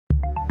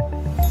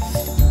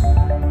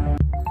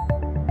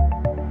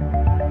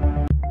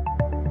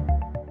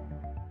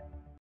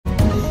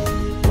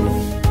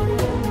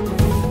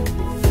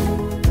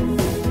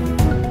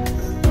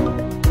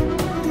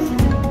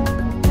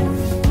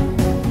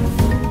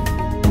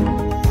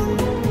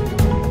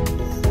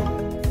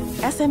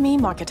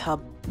SME Market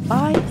Hub.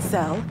 Buy,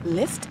 sell,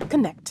 list,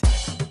 connect.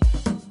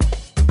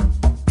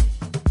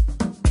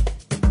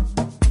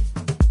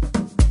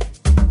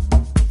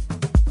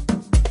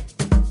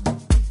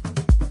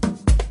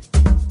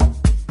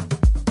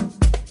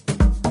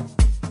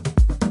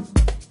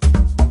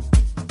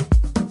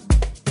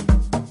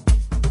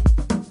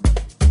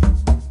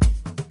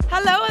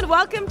 Hello and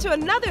welcome to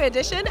another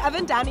edition of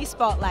Ndani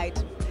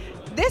Spotlight.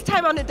 This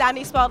time on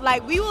Ndani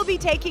Spotlight, we will be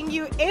taking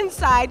you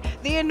inside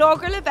the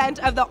inaugural event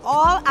of the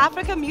All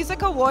Africa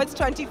Music Awards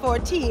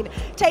 2014,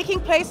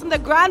 taking place in the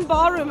Grand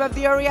Ballroom of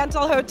the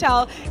Oriental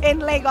Hotel in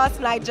Lagos,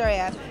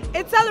 Nigeria.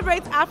 It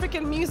celebrates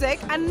African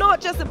music and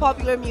not just the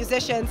popular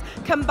musicians,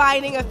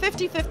 combining a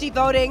 50-50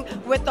 voting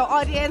with the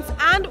audience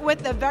and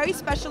with the very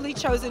specially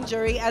chosen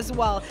jury as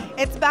well.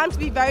 It's bound to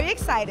be very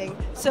exciting,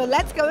 so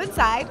let's go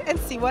inside and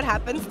see what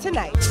happens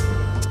tonight.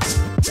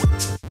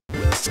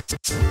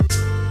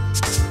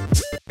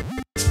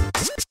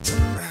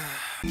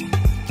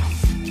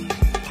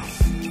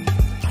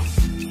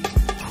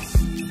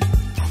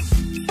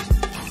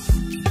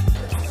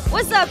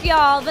 What's up,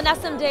 y'all?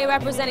 Vanessa Day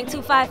representing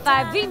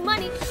 255 V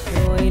Money.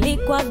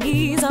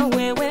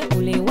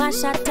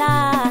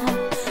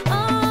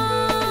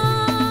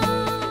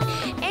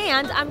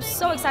 And I'm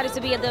so excited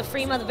to be at the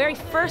Afrima, the very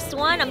first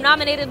one. I'm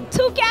nominated in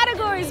 2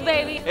 categories,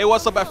 baby. Hey,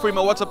 what's up,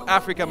 Afrima? What's up,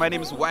 Africa? My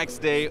name is Wax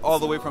Day, all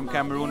the way from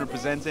Cameroon,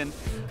 representing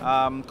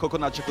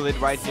Coconut Chocolate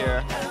right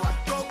here.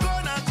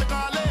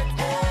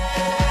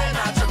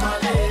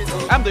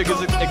 I'm the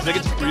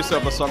executive producer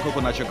of the song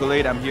Coconut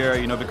Chocolate. I'm here,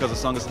 because the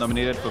song is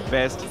nominated for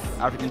Best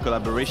African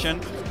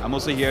Collaboration. I'm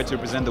also here to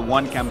represent the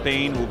One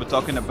campaign. We'll be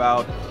talking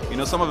about,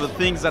 some of the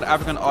things that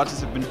African artists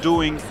have been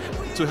doing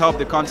to help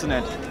the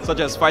continent, such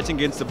as fighting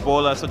against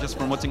Ebola, such as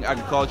promoting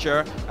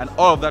agriculture, and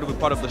all of that will be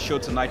part of the show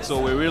tonight. So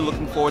we're really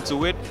looking forward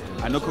to it.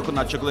 I know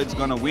Coconut Chocolate is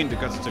going to win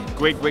because it's a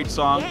great, great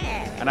song.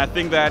 Yeah. And I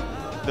think that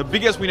the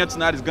biggest winner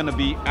tonight is going to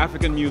be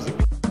African music.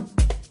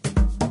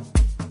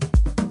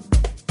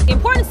 The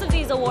importance of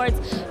these awards,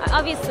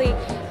 obviously,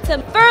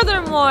 to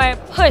furthermore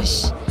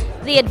push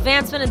the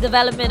advancement and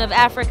development of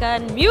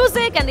African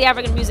music and the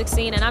African music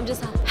scene. And I'm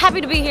just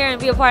happy to be here and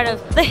be a part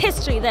of the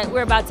history that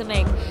we're about to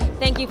make.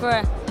 Thank you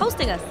for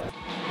hosting us.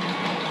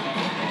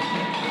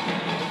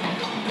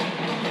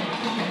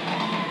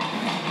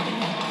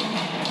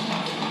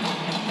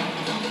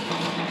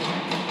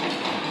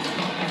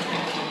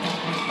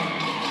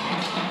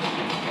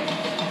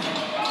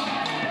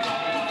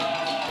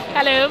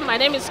 Hello, my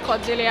name is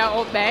Cordelia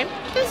Obe.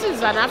 This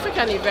is an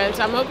African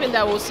event. I'm hoping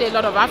that we'll see a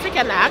lot of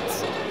African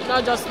acts,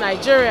 not just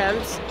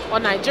Nigerians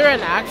or Nigerian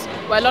acts,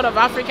 but a lot of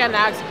African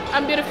acts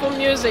and beautiful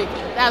music.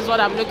 That's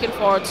what I'm looking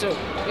forward to,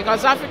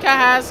 because Africa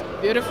has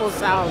beautiful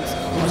sounds,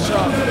 for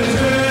sure.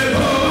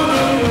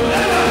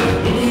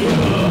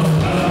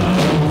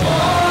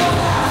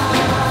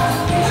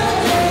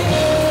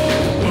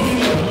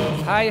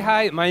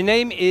 Hi, my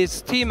name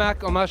is Timak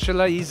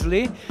Omashala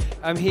Isley.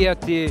 I'm here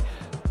at the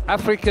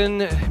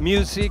African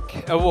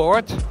Music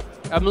Award.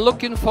 I'm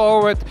looking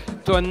forward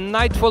to a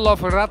night full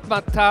of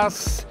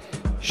rattmattas,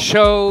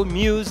 show,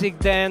 music,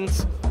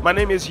 dance. My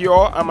name is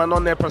Yo. I'm an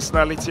on-air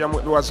personality. I'm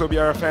with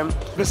Wazobia FM.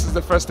 This is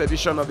the first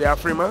edition of the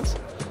Afrimas.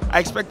 I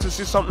expect to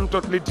see something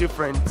totally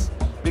different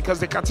because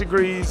the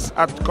categories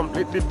are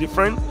completely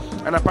different,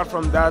 and apart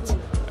from that,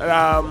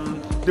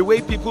 the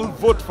way people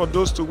vote for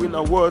those to win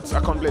awards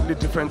are completely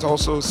different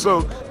also.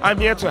 So I'm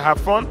here to have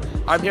fun.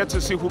 I'm here to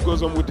see who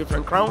goes on with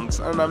different crowns,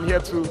 and I'm here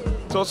to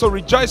also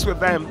rejoice with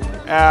them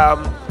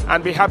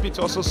and be happy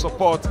to also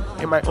support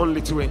in my own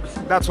little way.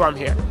 That's why I'm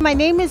here. My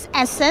name is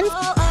Essence.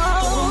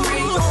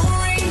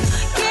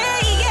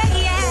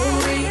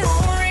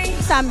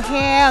 I'm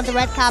here on the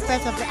red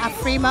carpet of the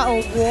Afrima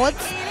Awards.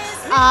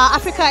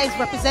 Africa is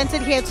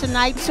represented here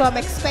tonight, so I'm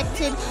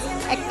expecting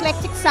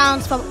eclectic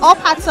sounds from all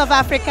parts of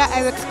Africa.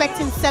 I'm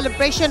expecting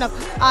celebration of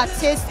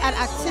artists and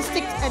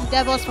artistic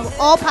endeavors from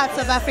all parts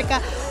of Africa.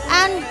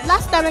 And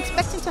lastly, I'm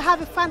expecting to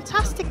have a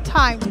fantastic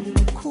time.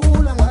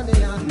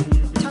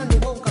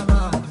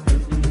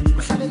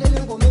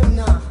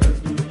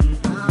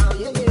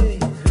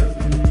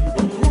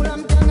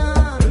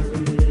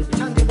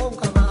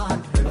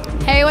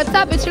 Hey, what's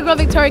up? It's your girl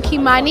Victoria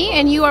Kimani,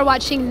 and you are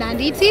watching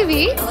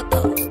NdaniTV.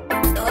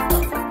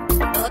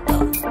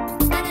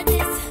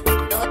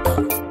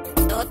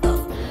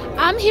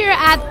 I'm here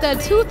at the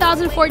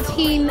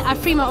 2014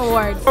 Afrima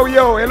Awards. Oh,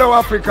 yo, hello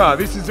Africa.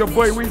 This is your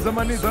boy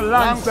Wizamaniz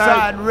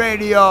alongside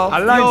Radio.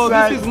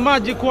 Alongside. Yo, this is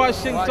Magic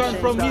Washington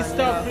from East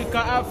Africa,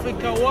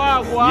 Africa.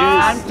 Wow, wow.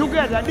 Yes. And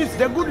together, this is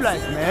the good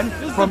life, man.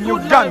 From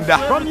Uganda.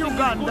 From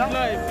Uganda.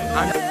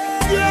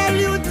 Girl,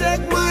 you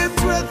take my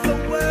breath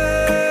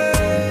away.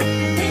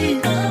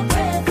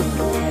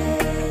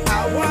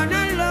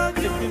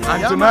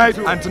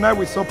 And tonight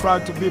we're so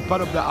proud to be part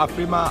of the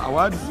Afrima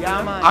Awards.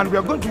 Yeah, man. And we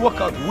are going to work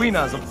out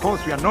winners. Of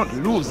course, we are not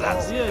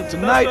losers.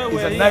 Tonight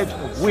is a night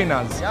of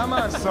winners. Yeah,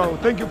 man. So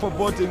thank you for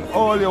voting,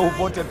 all you who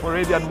voted for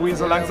Radio and Wiz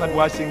alongside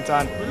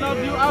Washington. We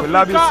love you, Africa. We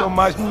love you so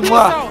much.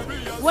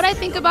 Mwah. What I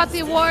think about the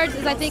awards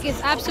is I think it's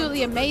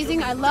absolutely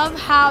amazing. I love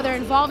how they're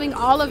involving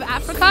all of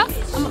Africa.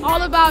 I'm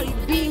all about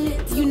being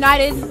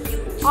united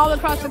all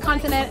across the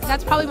continent.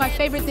 That's probably my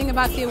favorite thing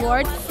about the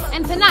awards.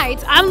 And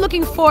tonight, I'm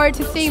looking forward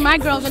to seeing my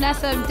girl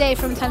Vanessa Day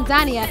from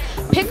Tanzania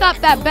pick up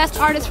that Best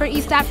Artist for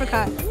East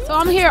Africa. So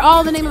I'm here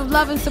all in the name of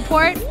love and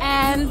support,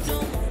 and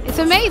it's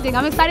amazing.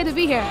 I'm excited to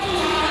be here.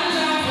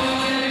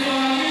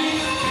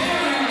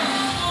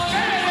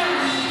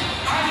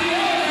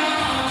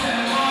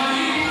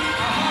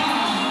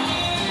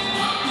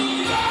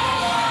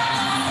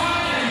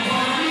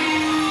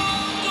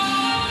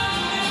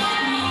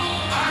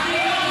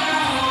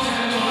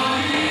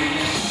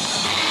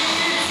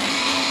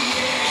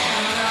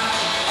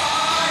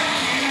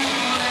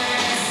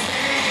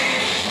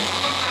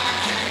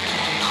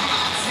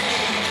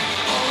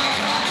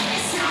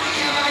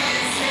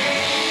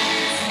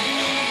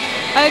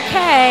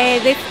 Okay,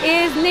 this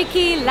is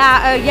Nikki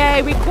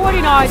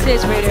recording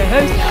artist, radio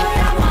host.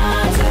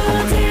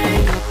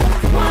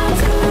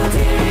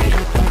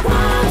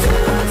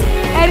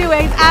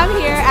 Anyways, I'm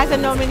here as a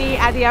nominee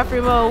at the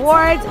Afrima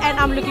Awards, and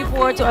I'm looking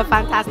forward to a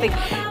fantastic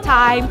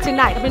time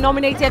tonight. I've been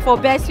nominated for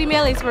Best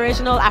Female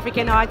Inspirational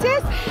African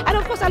Artist, and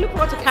of course I look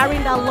forward to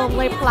carrying that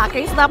lovely plaque.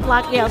 It's that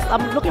plaque, yes,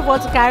 I'm looking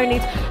forward to carrying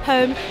it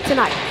home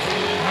tonight.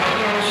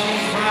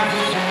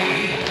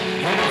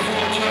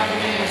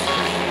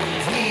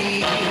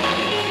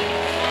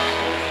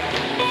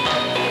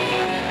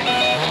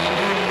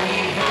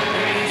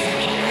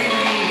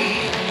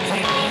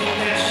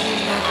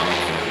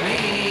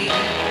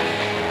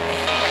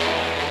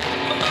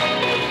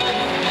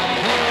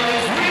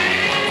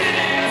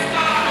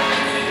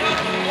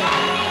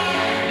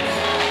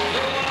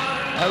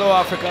 Hello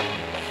Africa,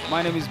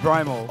 my name is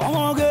Brimo.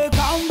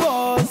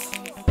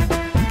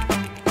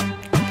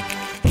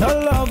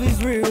 Your love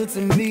is real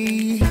to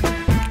me.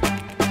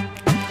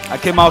 I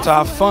came out to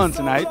have fun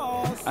tonight,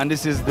 and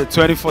this is the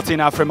 2014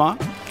 Afrima,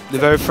 the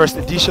very first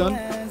edition,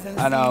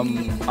 and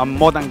I'm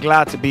more than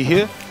glad to be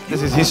here.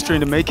 This is history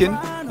in the making.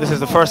 This is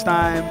the first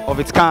time of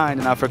its kind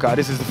in Africa.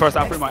 This is the first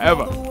Afrima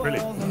ever,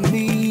 really.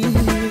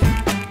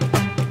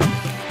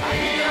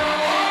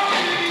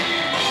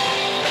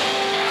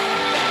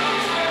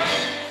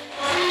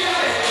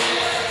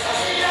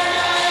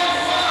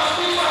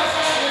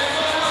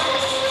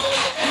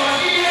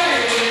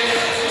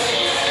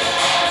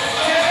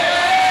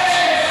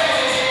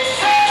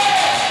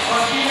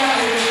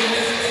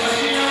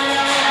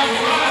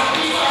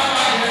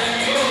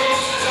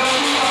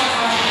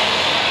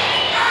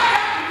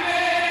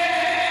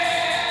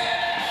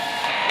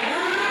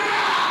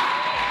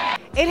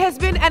 It has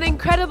been an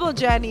incredible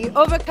journey,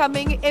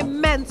 overcoming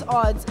immense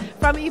odds,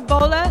 from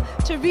Ebola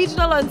to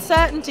regional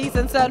uncertainties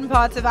in certain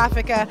parts of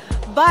Africa.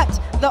 But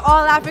the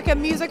All Africa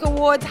Music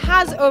Awards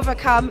has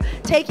overcome,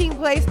 taking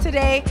place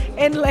today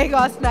in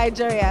Lagos,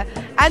 Nigeria.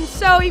 And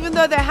so, even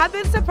though there have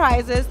been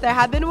surprises, there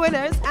have been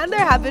winners, and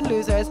there have been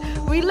losers,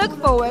 we look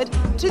forward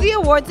to the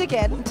awards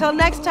again. Until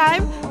next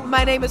time,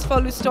 my name is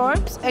Folu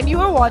Storms, and you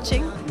are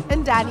watching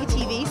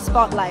NdaniTV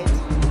Spotlight.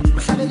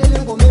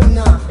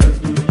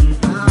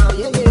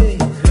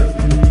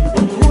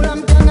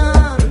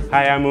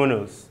 Hi, I'm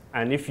Unos,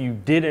 and if you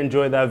did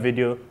enjoy that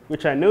video,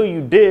 which I know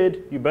you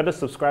did, you better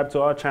subscribe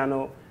to our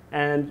channel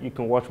and you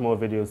can watch more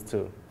videos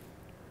too.